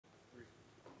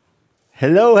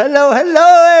Hello, hello,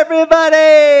 hello,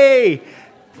 everybody!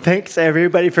 Thanks,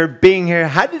 everybody, for being here.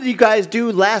 How did you guys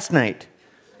do last night?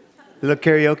 A little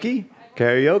karaoke?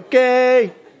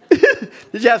 Karaoke!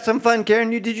 Did you have some fun, Karen?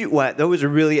 Did you? What? That was a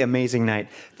really amazing night.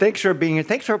 Thanks for being here.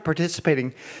 Thanks for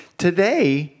participating.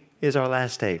 Today is our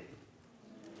last day.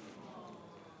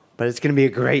 But it's going to be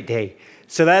a great day.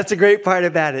 So that's the great part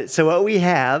about it. So what we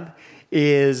have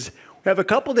is, we have a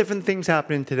couple different things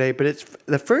happening today, but it's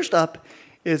the first up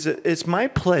is it's my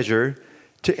pleasure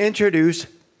to introduce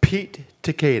Pete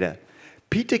Takeda.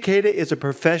 Pete Takeda is a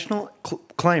professional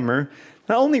climber,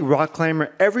 not only rock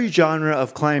climber, every genre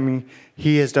of climbing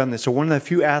he has done this. So one of the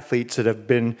few athletes that have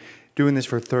been doing this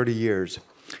for 30 years.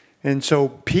 And so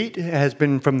Pete has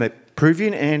been from the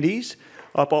Peruvian Andes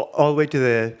up all the way to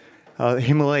the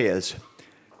Himalayas.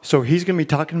 So he's going to be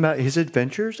talking about his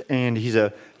adventures, and he's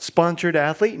a sponsored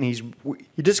athlete, and he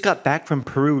just got back from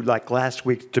Peru like last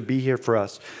week to be here for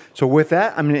us. So with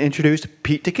that, I'm going to introduce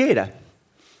Pete Takeda.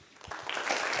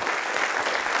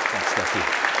 Thanks, Dusty.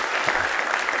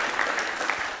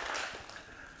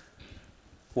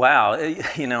 Wow,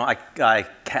 you know, I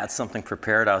had something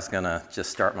prepared I was going to just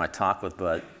start my talk with,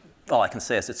 but all I can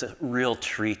say is it's a real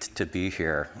treat to be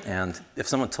here. And if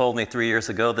someone told me 3 years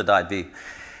ago that I'd be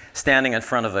standing in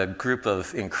front of a group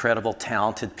of incredible,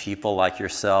 talented people like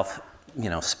yourself, you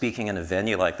know, speaking in a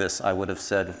venue like this, I would have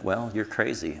said, well, you're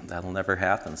crazy. That'll never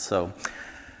happen. So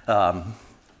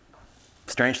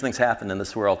strange things happen in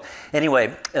this world.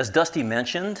 Anyway, as Dusty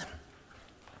mentioned,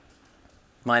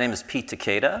 my name is Pete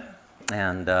Takeda,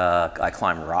 and I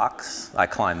climb rocks, I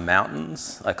climb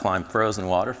mountains, I climb frozen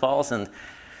waterfalls, and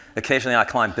occasionally I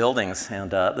climb buildings,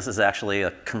 and this is actually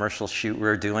a commercial shoot we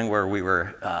were doing where we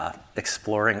were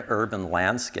exploring urban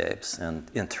landscapes and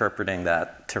interpreting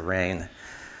that terrain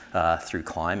through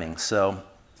climbing. So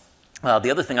the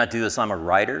other thing I do is I'm a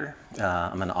writer,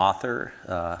 I'm an author,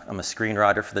 I'm a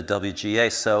screenwriter for the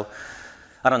WGA. So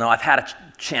I don't know, I've had a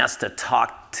chance to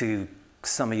talk to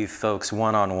some of you folks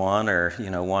one-on-one or, you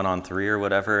know, one-on-three or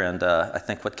whatever, and I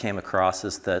think what came across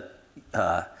is that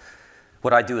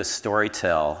what I do is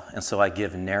storytell, and so I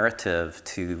give narrative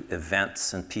to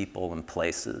events and people and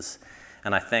places.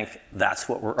 And I think that's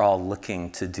what we're all looking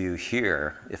to do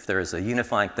here. If there is a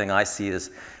unifying thing I see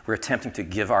is we're attempting to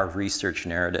give our research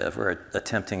narrative. We're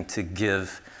attempting to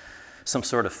give some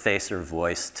sort of face or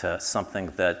voice to something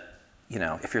that, you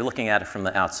know, if you're looking at it from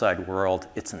the outside world,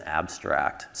 it's an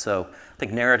abstract. So I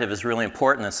think narrative is really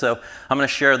important. And so I'm going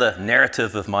to share the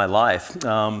narrative of my life.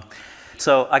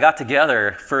 So I got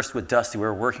together first with Dusty. We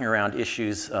were working around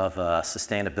issues of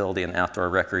sustainability and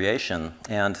outdoor recreation.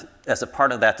 And as a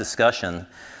part of that discussion,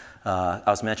 I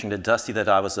was mentioning to Dusty that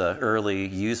I was an early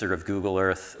user of Google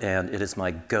Earth, and it is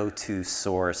my go-to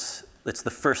source. It's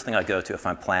the first thing I go to if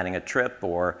I'm planning a trip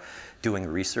or doing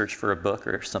research for a book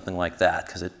or something like that,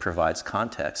 because it provides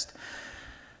context.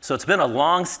 So it's been a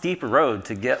long, steep road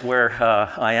to get where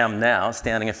I am now,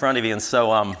 standing in front of you. And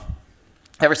so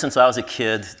ever since I was a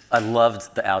kid, I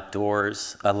loved the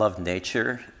outdoors. I loved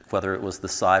nature, whether it was the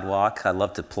sidewalk. I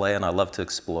loved to play and I loved to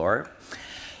explore.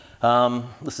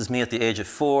 This is me at the age of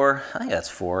 4. I think that's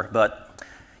 4. But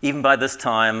even by this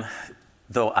time,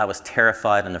 though I was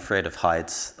terrified and afraid of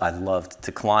heights, I loved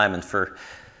to climb. And for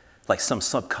like some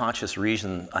subconscious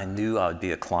reason, I knew I would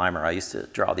be a climber. I used to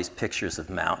draw these pictures of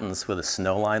mountains with a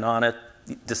snow line on it,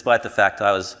 despite the fact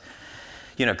I was,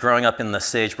 you know, growing up in the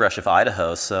sagebrush of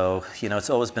Idaho. So, you know, it's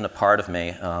always been a part of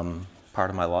me, part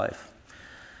of my life.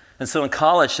 And so in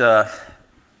college,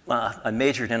 I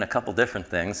majored in a couple different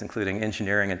things, including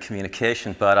engineering and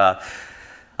communication, but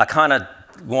I kind of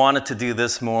wanted to do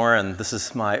this more, and this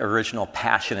is my original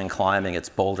passion in climbing. It's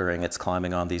bouldering, it's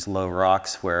climbing on these low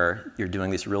rocks where you're doing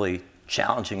these really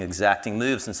challenging, exacting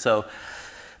moves. And so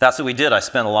that's what we did. I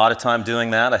spent a lot of time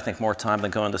doing that. I think more time than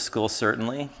going to school,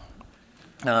 certainly.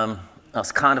 I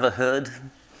was kind of a hood.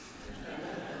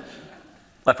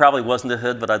 I probably wasn't a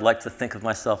hood, but I'd like to think of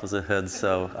myself as a hood.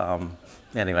 So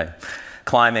anyway,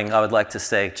 climbing, I would like to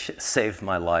say, saved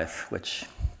my life, which,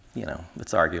 you know,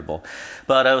 it's arguable.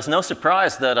 But it was no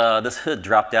surprise that this hood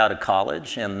dropped out of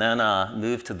college and then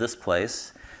moved to this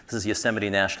place. This is Yosemite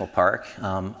National Park.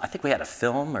 I think we had a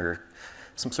film or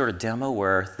some sort of demo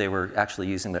where they were actually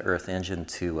using the Earth engine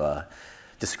to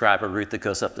describe a route that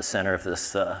goes up the center of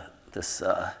this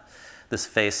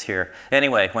face here.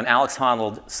 Anyway, when Alex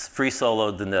Honnold free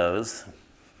soloed the nose,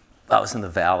 I was in the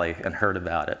valley and heard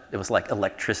about it. It was like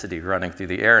electricity running through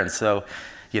the air. And so,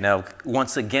 you know,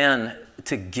 once again,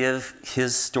 to give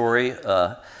his story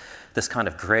this kind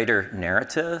of greater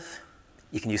narrative,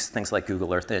 you can use things like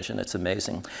Google Earth Engine. It's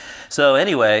amazing. So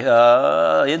anyway,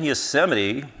 in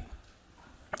Yosemite,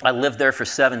 I lived there for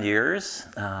 7 years.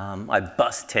 I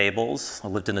bussed tables. I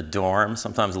lived in a dorm.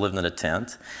 Sometimes I lived in a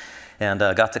tent. And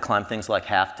got to climb things like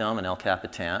Half Dome and El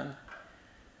Capitan.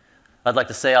 I'd like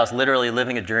to say I was literally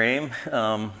living a dream.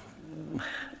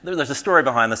 There's a story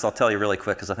behind this I'll tell you really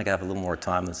quick because I think I have a little more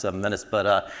time than 7 minutes.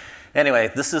 But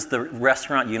anyway, this is the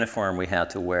restaurant uniform we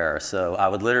had to wear. So I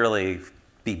would literally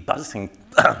be bussing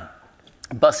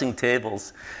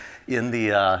tables in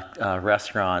the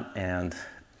restaurant. And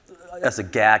as a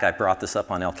gag, I brought this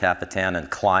up on El Capitan and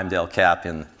climbed El Cap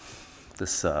in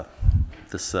this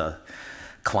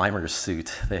climber's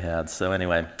suit they had. So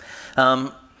anyway,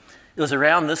 it was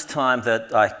around this time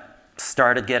that I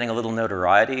started getting a little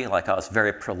notoriety. Like, I was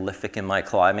very prolific in my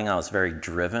climbing. I was very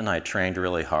driven. I trained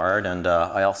really hard. And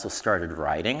I also started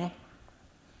writing.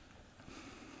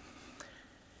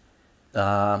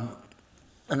 And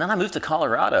then I moved to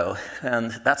Colorado.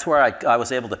 And that's where I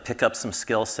was able to pick up some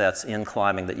skill sets in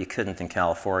climbing that you couldn't in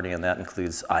California. And that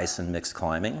includes ice and mixed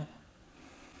climbing.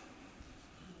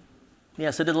 Yeah,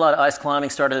 so I did a lot of ice climbing,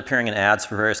 started appearing in ads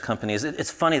for various companies.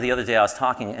 It's funny, the other day I was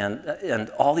talking, and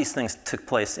all these things took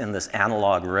place in this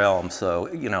analog realm.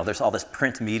 So, you know, there's all this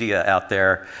print media out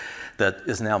there that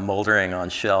is now moldering on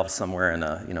shelves somewhere in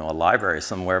a library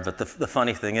somewhere. But the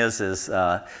funny thing is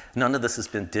none of this has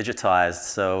been digitized.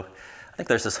 So I think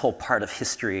there's this whole part of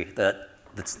history that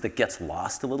gets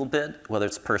lost a little bit, whether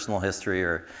it's personal history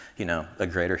or, you know, a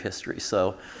greater history.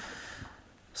 So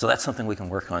that's something we can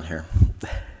work on here.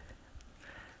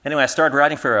 Anyway, I started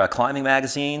writing for climbing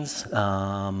magazines,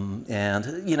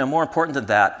 and, you know, more important than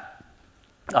that,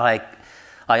 I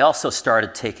also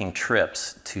started taking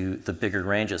trips to the bigger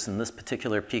ranges. And this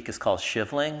particular peak is called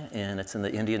Shivling, and it's in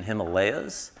the Indian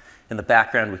Himalayas. In the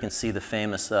background, we can see the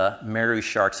famous Meru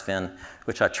shark's fin,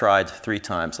 which I tried 3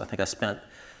 times. I think I spent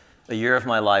a year of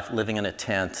my life living in a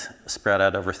tent, spread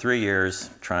out over 3 years,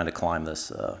 trying to climb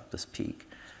this peak.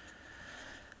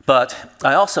 But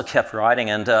I also kept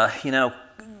writing, and, you know,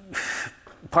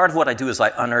 part of what I do is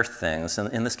I unearth things.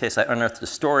 And in this case, I unearthed a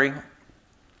story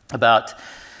about,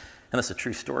 and this is a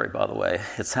true story, by the way.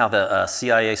 It's how the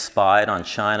CIA spied on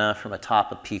China from atop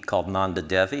a peak called Nanda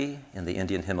Devi in the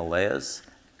Indian Himalayas.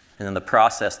 And in the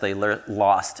process, they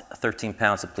lost 13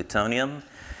 pounds of plutonium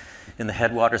in the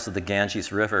headwaters of the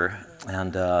Ganges River.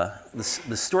 And this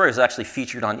story is actually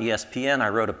featured on ESPN. I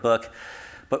wrote a book.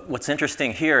 But what's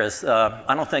interesting here is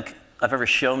I don't think I've ever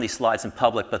shown these slides in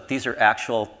public, but these are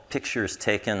actual pictures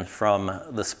taken from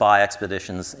the spy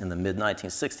expeditions in the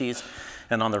mid-1960s.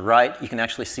 And on the right, you can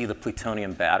actually see the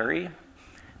plutonium battery.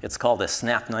 It's called a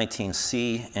SNAP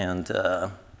 19C, and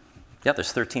yeah,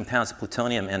 there's 13 pounds of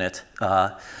plutonium in it.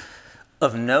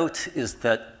 Of note is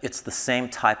that it's the same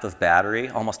type of battery,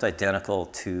 almost identical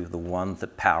to the one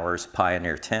that powers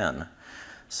Pioneer 10.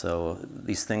 So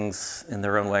these things, in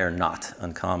their own way, are not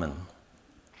uncommon.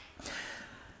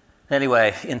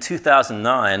 Anyway, in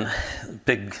 2009,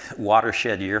 big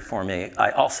watershed year for me,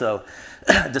 I also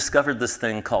discovered this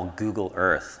thing called Google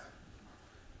Earth.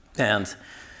 And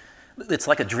it's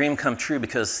like a dream come true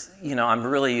because, you know, I'm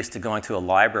really used to going to a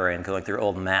library and going through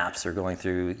old maps or going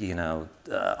through, you know,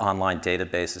 online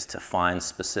databases to find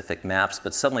specific maps.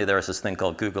 But suddenly there was this thing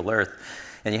called Google Earth,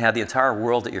 and you had the entire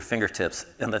world at your fingertips.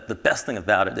 And the best thing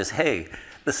about it is, hey,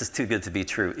 this is too good to be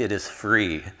true. It is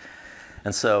free.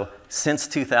 And so since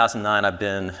 2009,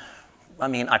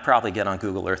 I probably get on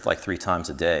Google Earth like 3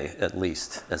 times a day, at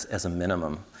least, as a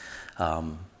minimum.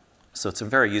 So it's a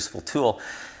very useful tool.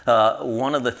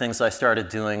 One of the things I started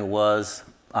doing was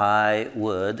I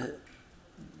would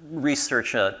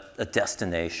research a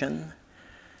destination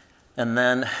and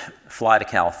then fly to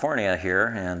California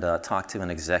here and talk to an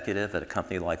executive at a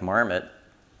company like Marmot.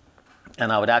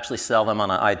 And I would actually sell them on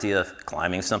an idea of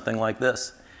climbing something like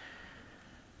this.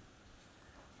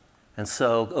 And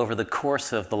so over the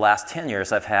course of the last 10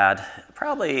 years, I've had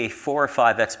probably 4 or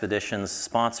 5 expeditions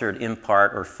sponsored in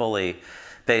part or fully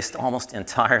based almost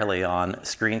entirely on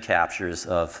screen captures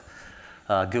of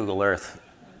Google Earth.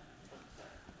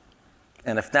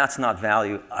 And if that's not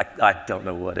value, I don't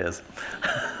know what is.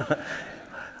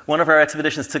 One of our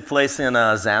expeditions took place in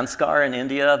Zanskar in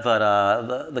India,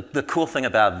 but the cool thing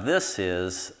about this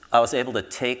is I was able to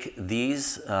take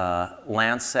these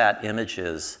Landsat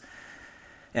images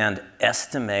and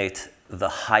estimate the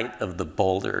height of the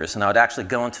boulders. And I would actually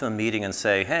go into a meeting and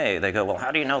say, hey, they go, well, how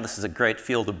do you know this is a great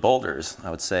field of boulders? I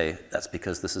would say, that's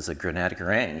because this is a granitic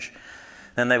range.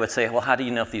 Then they would say, well, how do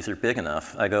you know if these are big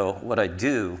enough? I go, what I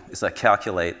do is I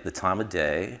calculate the time of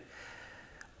day,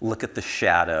 look at the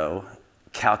shadow,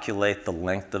 calculate the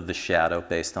length of the shadow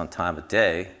based on time of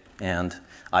day, and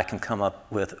I can come up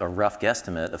with a rough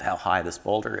guesstimate of how high this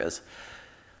boulder is.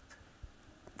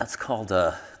 That's called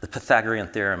the Pythagorean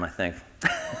theorem, I think.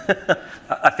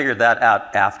 I figured that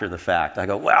out after the fact. I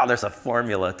go, wow, there's a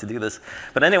formula to do this.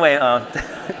 But anyway, I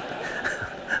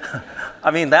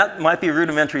mean, that might be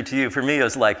rudimentary to you. For me, it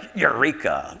was like,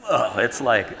 eureka. Oh, it's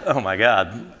like, oh my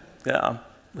God. Yeah,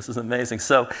 this is amazing.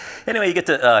 So anyway, you get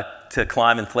to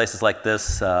climb in places like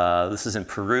this. This is in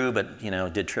Peru, but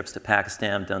did trips to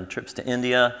Pakistan, done trips to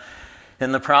India.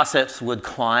 In the process, would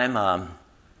climb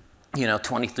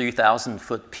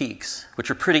 23,000-foot peaks,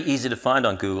 which are pretty easy to find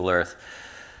on Google Earth,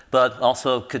 but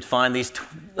also could find these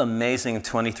amazing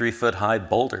 23-foot high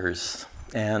boulders.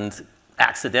 And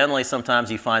accidentally, sometimes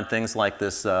you find things like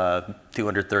this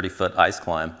 230-foot ice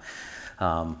climb.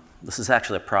 This is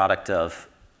actually a product of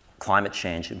climate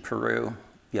change in Peru.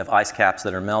 You have ice caps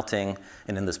that are melting,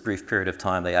 and in this brief period of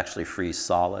time, they actually freeze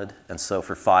solid. And so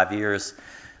for 5 years,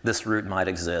 this route might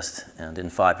exist, and in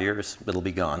 5 years, it'll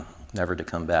be gone, never to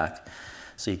come back.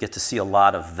 So you get to see a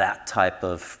lot of that type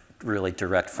of really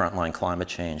direct frontline climate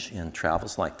change in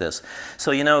travels like this.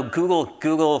 So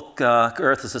Google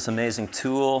Earth is this amazing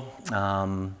tool.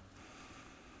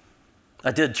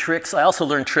 I did tricks. I also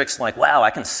learned tricks like, wow,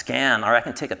 I can scan or I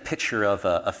can take a picture of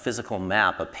a physical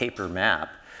map, a paper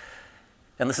map.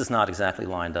 And this is not exactly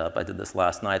lined up. I did this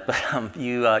last night, but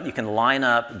you can line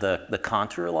up the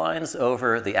contour lines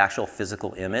over the actual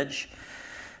physical image.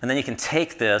 And then you can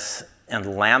take this and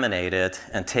laminate it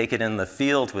and take it in the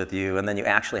field with you, and then you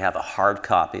actually have a hard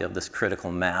copy of this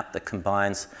critical map that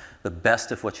combines the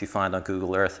best of what you find on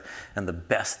Google Earth and the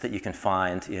best that you can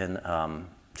find in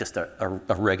just a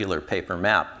regular paper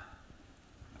map.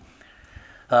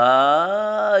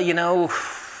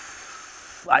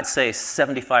 I'd say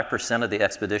 75% of the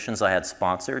expeditions I had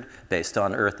sponsored based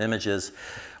on Earth images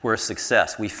were a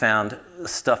success. We found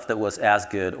stuff that was as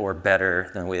good or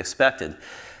better than we expected.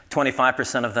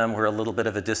 25% of them were a little bit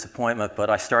of a disappointment, but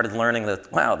I started learning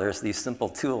that, wow, there's these simple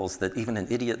tools that even an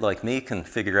idiot like me can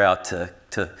figure out to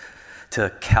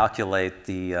calculate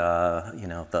the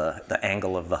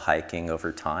angle of the hiking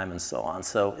over time and so on.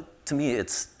 So to me,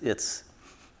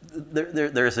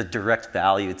 there's a direct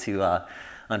value to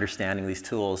understanding these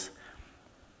tools.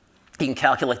 You can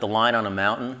calculate the line on a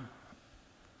mountain.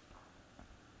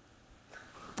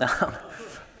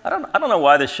 I don't know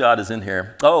why this shot is in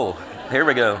here. Oh, here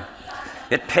we go.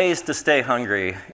 It pays to stay hungry.